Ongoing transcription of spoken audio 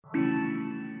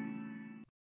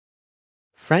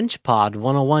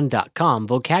FrenchPod101.com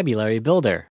Vocabulary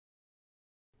Builder.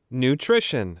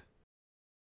 Nutrition.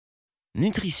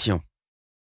 Nutrition.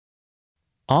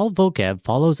 All vocab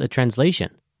follows a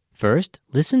translation. First,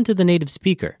 listen to the native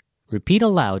speaker. Repeat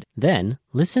aloud, then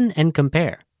listen and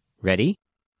compare. Ready?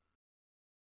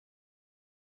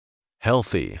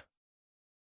 Healthy.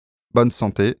 Bonne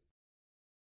santé.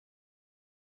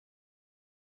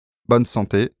 Bonne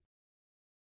santé.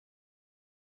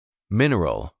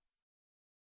 Mineral.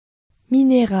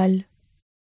 Minéral.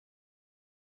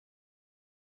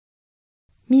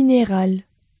 Minéral.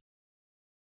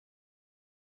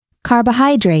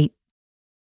 Carbohydrate.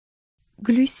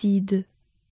 Glucides.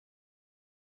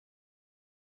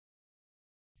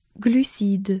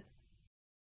 Glucides.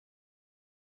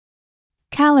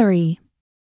 Calorie.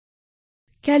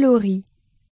 Calories.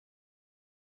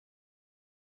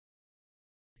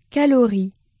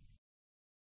 Calories.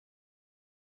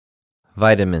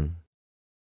 Vitamin.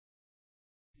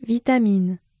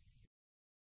 Vitamine.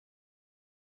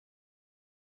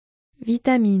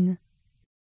 Vitamine.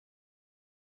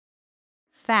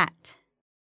 Fat.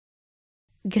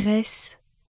 Graisse.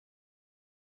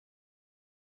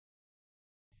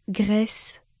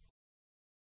 Graisse.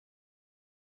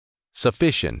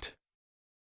 Sufficient.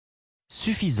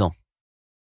 Suffisant.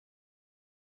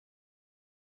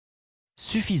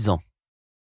 Suffisant.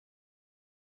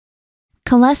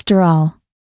 Cholesterol.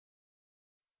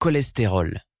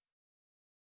 Cholestérol.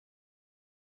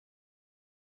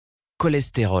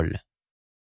 Cholestérol.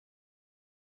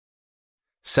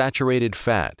 Saturated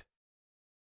fat.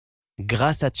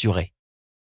 Gras saturé.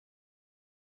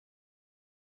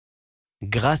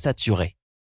 Gras saturé.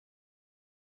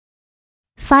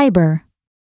 Fiber.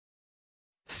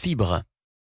 Fibre.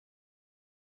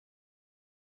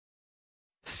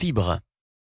 Fibre.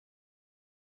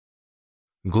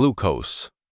 Glucose.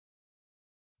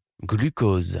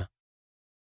 Glucose.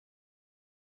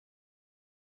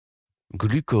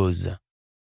 Glucose.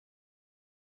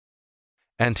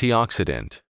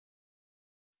 Antioxidant.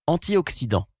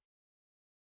 Antioxydant.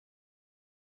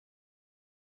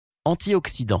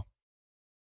 Antioxydant.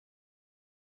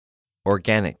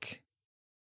 Organic.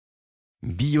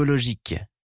 Biologique.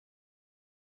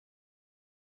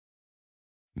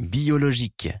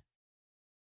 Biologique.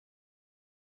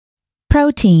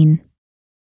 Protein.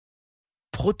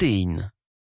 Protéine.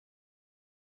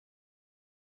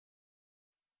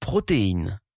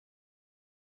 Protéine.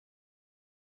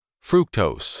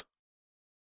 Fructose.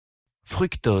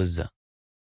 Fructose.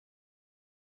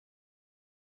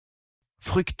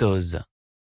 Fructose.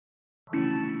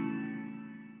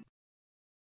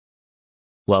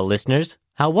 Well, listeners,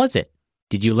 how was it?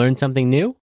 Did you learn something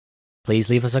new? Please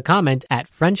leave us a comment at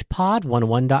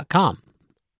FrenchPod101.com.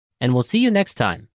 And we'll see you next time.